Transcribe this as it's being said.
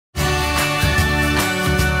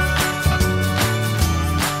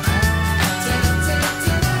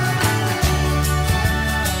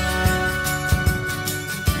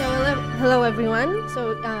Hello, everyone.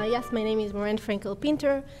 Yes, my name is Moran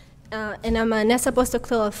Frenkel-Pinter, and I'm a NASA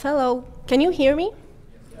postdoctoral fellow. Can you hear me?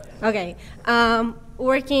 Okay.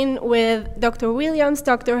 Working with Dr. Williams,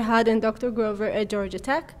 Dr. Hudd, and Dr. Grover at Georgia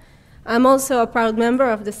Tech. I'm also a proud member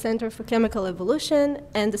of the Center for Chemical Evolution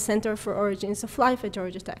and the Center for Origins of Life at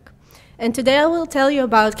Georgia Tech. And today I will tell you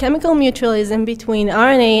about chemical mutualism between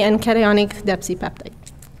RNA and cationic Depsipeptides.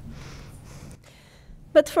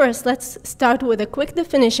 But first, let's start with a quick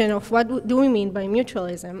definition of what do we mean by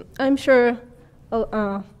mutualism. I'm sure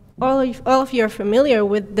all of you are familiar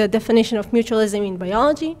with the definition of mutualism in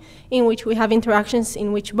biology, in which we have interactions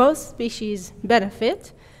in which both species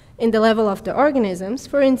benefit in the level of the organisms.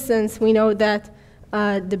 For instance, we know that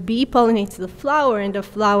the bee pollinates the flower, and the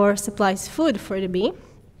flower supplies food for the bee.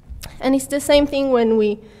 And it's the same thing when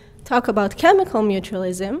we talk about chemical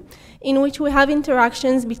mutualism, in which we have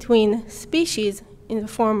interactions between species in the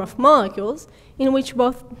form of molecules, in which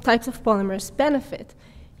both types of polymers benefit.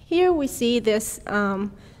 Here we see this, the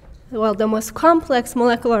most complex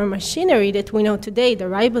molecular machinery that we know today, the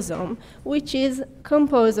ribosome, which is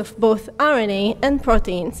composed of both RNA and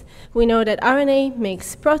proteins. We know that RNA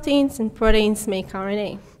makes proteins, and proteins make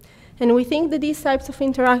RNA. And we think that these types of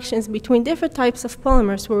interactions between different types of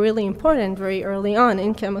polymers were really important very early on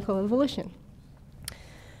in chemical evolution.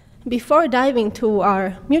 Before diving to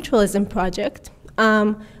our mutualism project,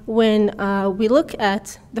 when we look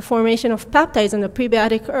at the formation of peptides on the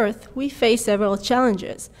prebiotic Earth, we face several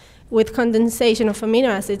challenges with condensation of amino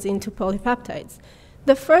acids into polypeptides.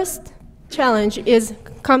 The first challenge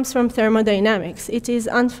comes from thermodynamics. It is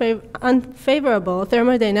unfavorable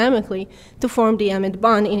thermodynamically to form the amide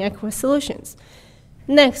bond in aqueous solutions.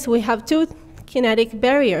 Next, we have two kinetic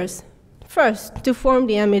barriers. First, to form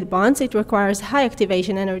the amide bonds, it requires high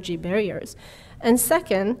activation energy barriers. And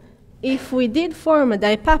second, if we did form a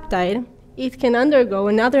dipeptide, it can undergo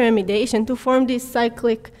another amidation to form this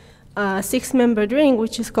cyclic six-membered ring,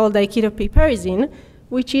 which is called diketopiperazine,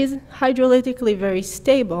 which is hydrolytically very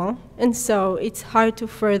stable, and so it's hard to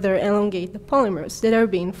further elongate the polymers that are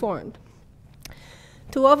being formed.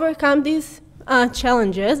 To overcome these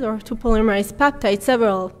challenges, or to polymerize peptides,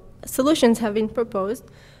 several solutions have been proposed.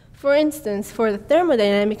 For instance, for the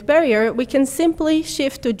thermodynamic barrier, we can simply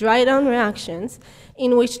shift to dry-down reactions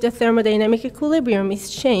in which the thermodynamic equilibrium is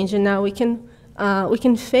changed, and now we can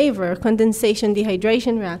favor condensation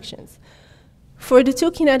dehydration reactions. For the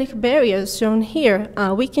two kinetic barriers shown here,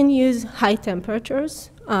 we can use high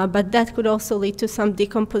temperatures, but that could also lead to some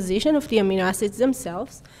decomposition of the amino acids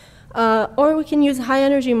themselves, or we can use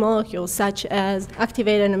high-energy molecules, such as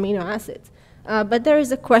activated amino acids. But there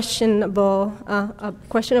is a questionable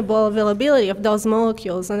availability of those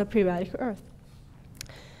molecules on the prebiotic Earth.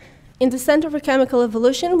 In the Center for Chemical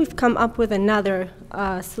Evolution, we've come up with another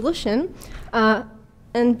solution.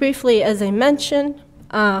 And briefly, as I mentioned,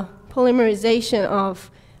 polymerization of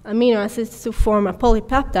amino acids to form a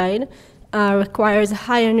polypeptide requires a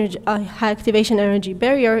high activation energy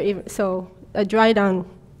barrier, so a dry down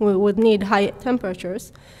would need high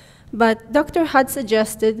temperatures. But Dr. Hudd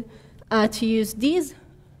suggested to use these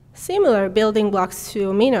similar building blocks to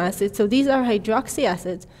amino acids. So these are hydroxy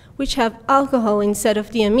acids, which have alcohol instead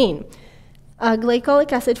of the amine.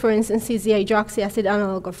 Glycolic acid, for instance, is the hydroxy acid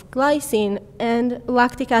analog of glycine, and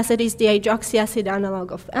lactic acid is the hydroxy acid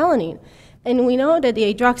analog of alanine. And we know that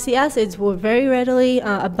the hydroxy acids were very readily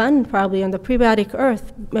abundant probably on the prebiotic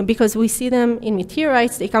Earth because we see them in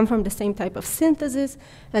meteorites. They come from the same type of synthesis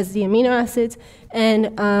as the amino acids,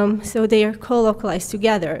 and so they are co-localized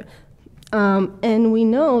together. And we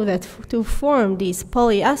know that to form these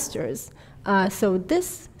polyesters, so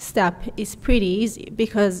this step is pretty easy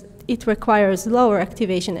because it requires lower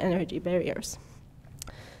activation energy barriers.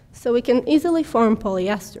 So we can easily form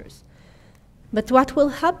polyesters. But what will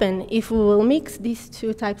happen if we will mix these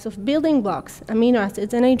two types of building blocks, amino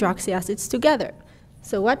acids and hydroxy acids, together?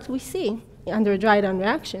 So what we see under dry-down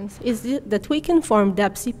reactions is that we can form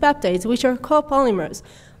Depsipeptides, which are copolymers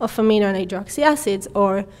of amino and hydroxy acids,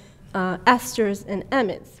 or esters and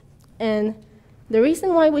amides. And the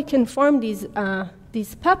reason why we can form these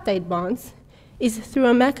peptide bonds is through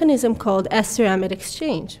a mechanism called ester-amide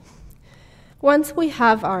exchange. Once we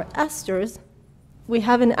have our esters, we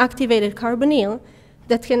have an activated carbonyl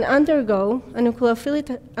that can undergo a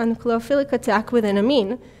nucleophilic attack with an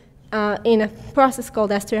amine in a process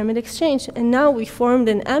called ester-amide exchange, and now we formed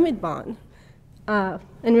an amide bond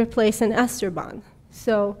and replace an ester bond.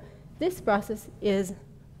 So this process is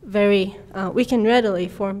we can readily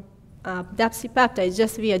form Depsipeptides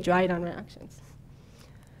just via dry-down reactions.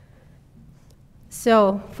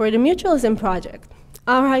 So for the mutualism project,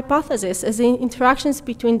 our hypothesis is in interactions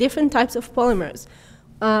between different types of polymers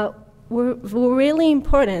were really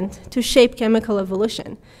important to shape chemical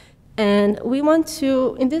evolution. And we want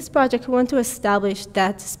to, in this project, we want to establish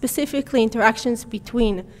that specifically interactions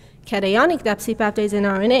between cationic depsipeptides and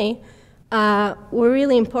RNA were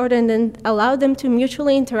really important and allowed them to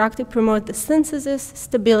mutually interact to promote the synthesis,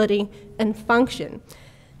 stability, and function.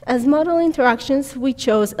 As model interactions, we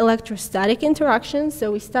chose electrostatic interactions,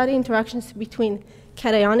 so we study interactions between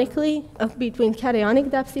cationic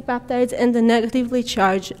depsipeptides and the negatively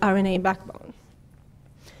charged RNA backbone.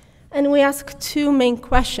 And we ask two main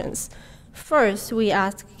questions. First, we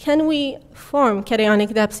ask, can we form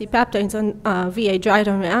cationic depsipeptides via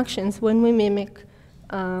dry-down reactions when we mimic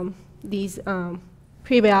these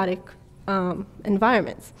prebiotic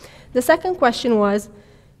environments? The second question was,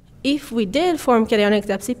 if we did form cationic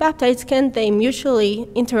depsipeptides, can they mutually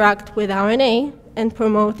interact with RNA and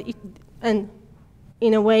promote it in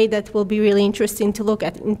a way that will be really interesting to look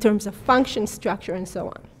at in terms of function, structure, and so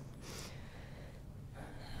on?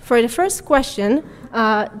 For the first question,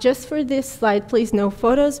 just for this slide, please no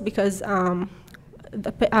photos because our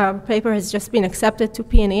paper has just been accepted to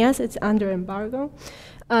PNAS. It's under embargo.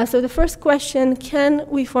 So the first question, can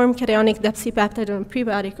we form cationic depsipeptide on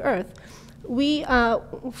prebiotic Earth? We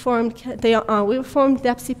formed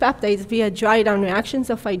depsipeptides via dry-down reactions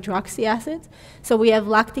of hydroxy acids. So we have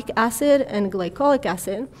lactic acid and glycolic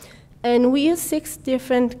acid. And we use 6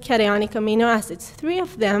 different cationic amino acids. 3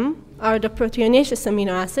 of them are the proteinaceous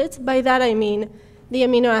amino acids. By that I mean the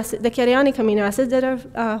cationic amino acids that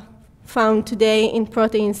are found today in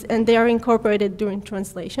proteins, and they are incorporated during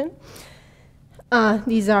translation.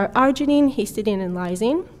 These are arginine, histidine, and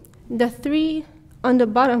lysine. The 3 on the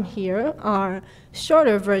bottom here are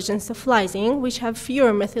shorter versions of lysine, which have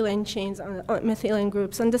fewer methylene chains, methylene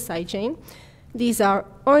groups on the side chain. These are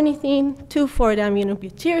ornithine,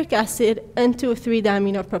 2,4-diaminobutyric acid, and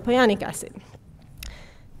 2,3-diaminopropionic acid.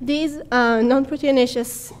 These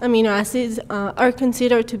non-proteinaceous amino acids are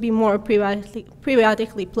considered to be more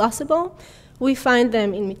prebiotically plausible. We find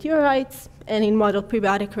them in meteorites and in model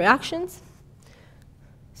prebiotic reactions.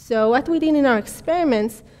 So what we did in our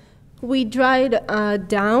experiments, we dried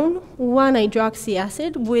down 1 hydroxy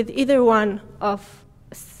acid with either one of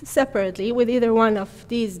separately with either one of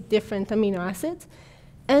these different amino acids,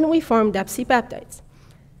 and we formed depsipeptides.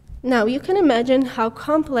 Now, you can imagine how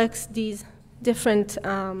complex these different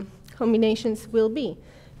combinations will be,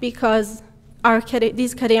 because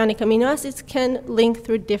these cationic amino acids can link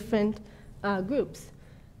through different groups.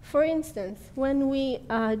 For instance, when we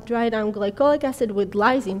dry down glycolic acid with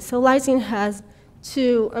lysine, so lysine has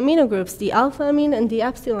 2 amino groups, the alpha amine and the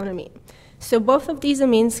epsilon amine. So both of these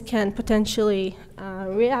amines can potentially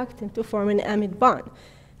react to form an amide bond.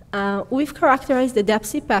 We've characterized the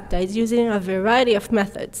depsipeptides using a variety of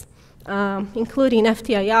methods, including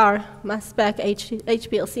FTIR, mass spec,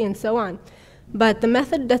 HPLC, and so on. But the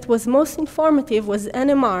method that was most informative was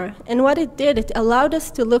NMR, and what it did, it allowed us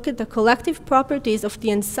to look at the collective properties of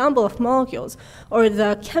the ensemble of molecules, or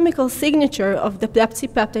the chemical signature of the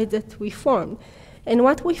depsipeptide that we formed. And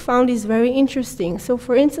what we found is very interesting. So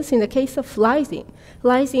for instance, in the case of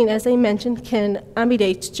lysine, as I mentioned, can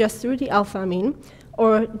amidate just through the alpha amine,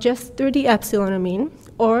 or just through the epsilon amine,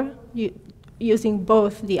 or using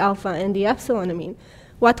both the alpha and the epsilon amine.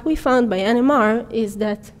 What we found by NMR is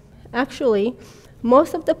that actually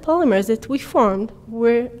most of the polymers that we formed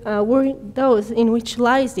were those in which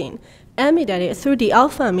lysine amidated through the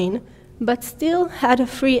alpha amine, but still had a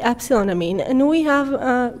free epsilon amine. And we have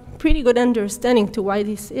a pretty good understanding to why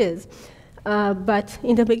this is. But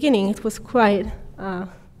in the beginning, it was quite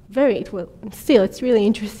still, it's really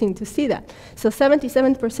interesting to see that. So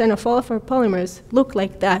 77% of all of our polymers look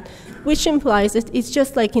like that, which implies that it's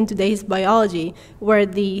just like in today's biology, where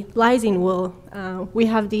the lysine will, we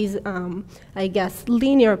have these, I guess,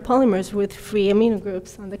 linear polymers with free amino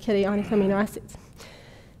groups on the cationic amino acids.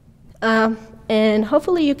 And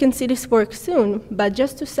hopefully you can see this work soon, but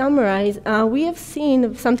just to summarize, we have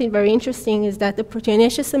seen something very interesting is that the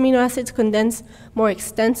proteinaceous amino acids condense more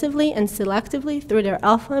extensively and selectively through their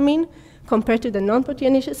alpha amine compared to the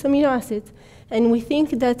non-proteinaceous amino acids. And we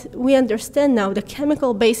think that we understand now the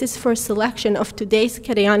chemical basis for selection of today's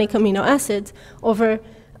cationic amino acids over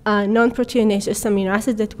non-proteinaceous amino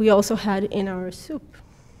acids that we also had in our soup.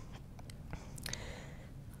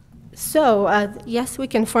 So, yes, we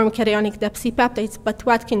can form cationic depsipeptides, but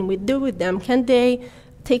what can we do with them? Can they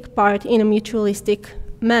take part in a mutualistic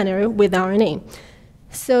manner with RNA?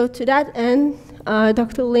 So to that end,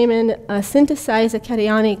 Dr. Lehman synthesized a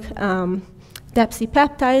cationic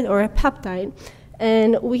depsipeptide, or a peptide,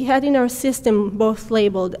 and we had in our system both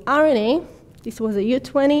labeled RNA, this was a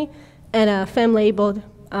U20, and a FEM labeled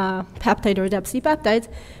peptide or Depsipeptides.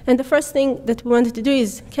 And the first thing that we wanted to do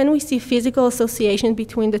is, can we see physical association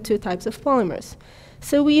between the two types of polymers?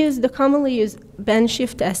 So we use the commonly used band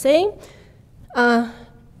shift assay.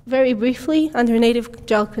 Very briefly, under native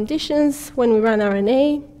gel conditions, when we run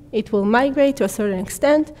RNA, it will migrate to a certain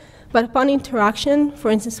extent, but upon interaction, for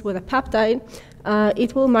instance, with a peptide,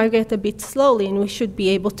 it will migrate a bit slowly, and we should be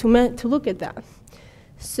able to look at that.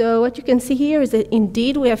 So what you can see here is that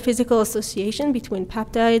indeed we have physical association between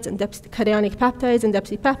peptides and cationic peptides and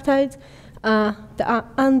Depsipeptides. The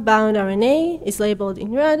unbound RNA is labeled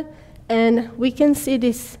in red, and we can see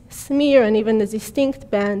this smear and even the distinct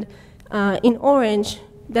band in orange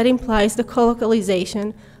that implies the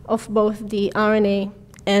colocalization of both the RNA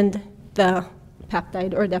and the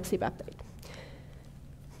peptide or Depsipeptide.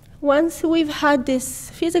 Once we've had this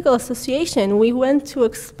physical association, we went to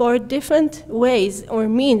explore different ways or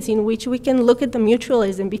means in which we can look at the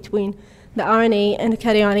mutualism between the RNA and the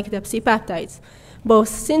cationic Depsipeptides, both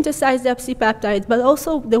synthesized Depsipeptides, but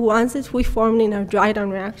also the ones that we formed in our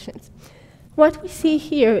dry-down reactions. What we see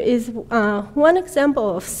here is one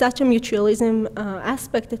example of such a mutualism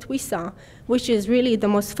aspect that we saw, which is really the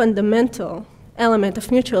most fundamental element of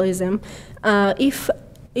mutualism. If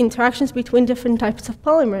interactions between different types of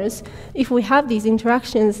polymers, if we have these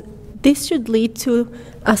interactions, this should lead to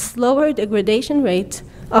a slower degradation rate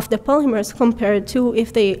of the polymers compared to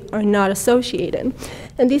if they are not associated.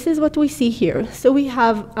 And this is what we see here. So we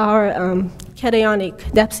have our cationic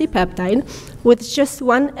Depsipeptide with just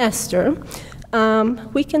one ester.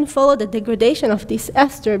 We can follow the degradation of this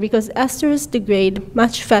ester because esters degrade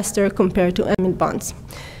much faster compared to amide bonds.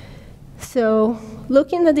 So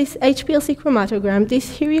looking at this HPLC chromatogram,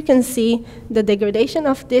 here you can see the degradation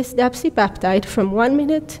of this Depsipeptide from 1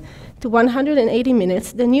 minute to 180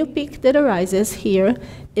 minutes. The new peak that arises here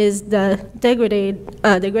is the degraded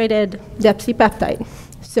Depsipeptide.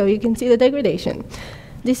 So you can see the degradation.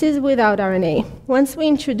 This is without RNA. Once we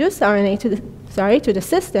introduce RNA to the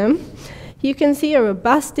system, you can see a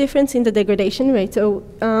robust difference in the degradation rate. So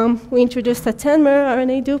we introduced a 10-mer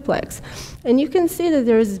RNA duplex. And you can see that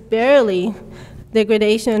there is barely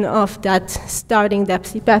degradation of that starting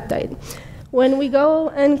Depsipeptide. When we go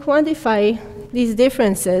and quantify these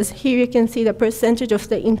differences, here you can see the percentage of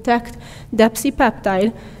the intact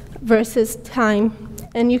Depsipeptide versus time.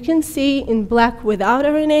 And you can see in black without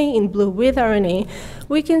RNA, in blue with RNA,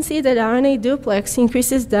 we can see that RNA duplex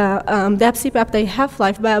increases the Depsipeptide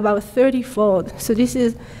half-life by about 30-fold. So this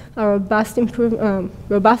is a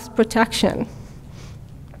robust protection.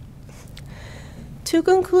 To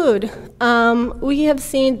conclude, we have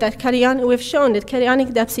seen that we've shown that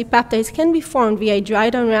cationic Depsipeptides can be formed via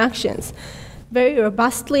dry-down reactions very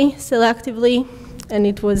robustly, selectively, and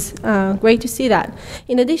it was great to see that.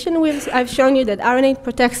 In addition, I've shown you that RNA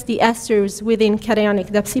protects the esters within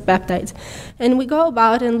cationic Depsipeptides. And we go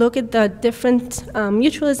about and look at the different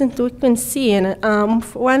mutualisms that we can see. And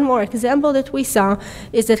one more example that we saw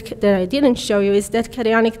is that I didn't show you is that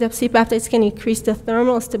cationic Depsipeptides can increase the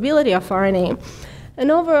thermal stability of RNA. And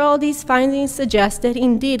overall, these findings suggest that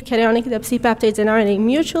indeed cationic Depsipeptides and RNA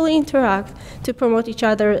mutually interact to promote each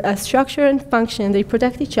other's structure and function. They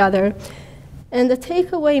protect each other. And the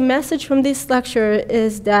takeaway message from this lecture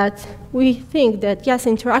is that we think that, yes,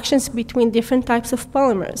 interactions between different types of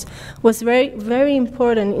polymers was very, very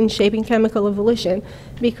important in shaping chemical evolution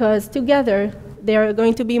because together they are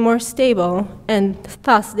going to be more stable and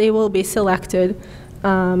thus they will be selected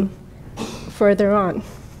further on.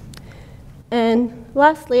 And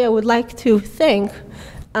lastly, I would like to thank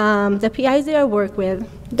the PIs that I work with,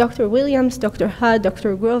 Dr. Williams, Dr. Hudd,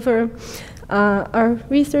 Dr. Grover, our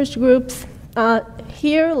research groups.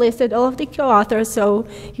 Here listed all of the co-authors, so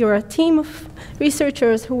you're a team of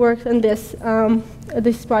researchers who worked on this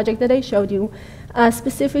project that I showed you.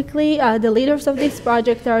 Specifically, the leaders of this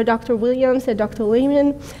project are Dr. Williams and Dr.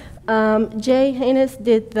 Lehman. Jay Haynes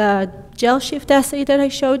did the gel shift assay that I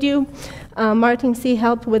showed you. Martin C.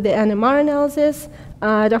 helped with the NMR analysis.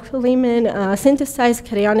 Dr. Lehman synthesized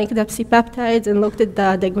cationic Depsipeptides and looked at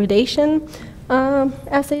the degradation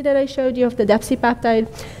assay that I showed you of the Depsipeptide.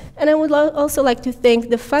 And I would also like to thank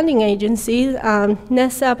the funding agencies,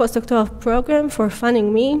 NASA postdoctoral program for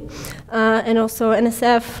funding me, and also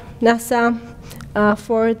NSF, NASA,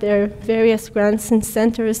 for their various grants and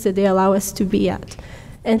centers that they allow us to be at.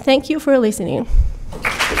 And thank you for listening.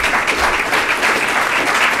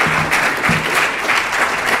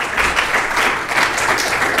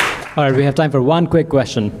 All right, we have time for one quick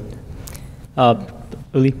question.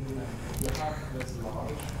 Uli?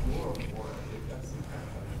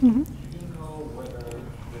 Mm-hmm. Do you know whether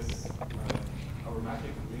this aromatic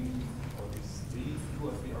ring or these two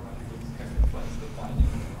or three aromatic rings can explains the binding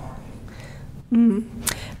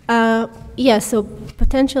of RNA. Yeah, so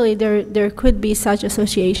potentially there could be such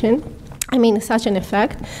association. I mean, such an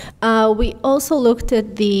effect. We also looked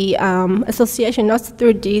at the association not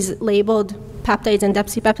through these labeled peptides and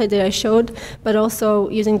depsipeptides that I showed, but also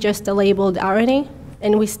using just the labeled RNA,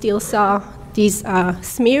 and we still saw these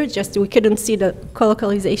smears, just we couldn't see the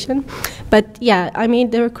colocalization. But yeah, I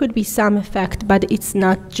mean, there could be some effect, but it's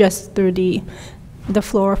not just through the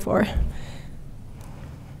fluorophore.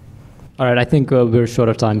 All right, I think we're short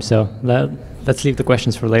of time, so let's leave the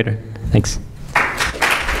questions for later. Thanks.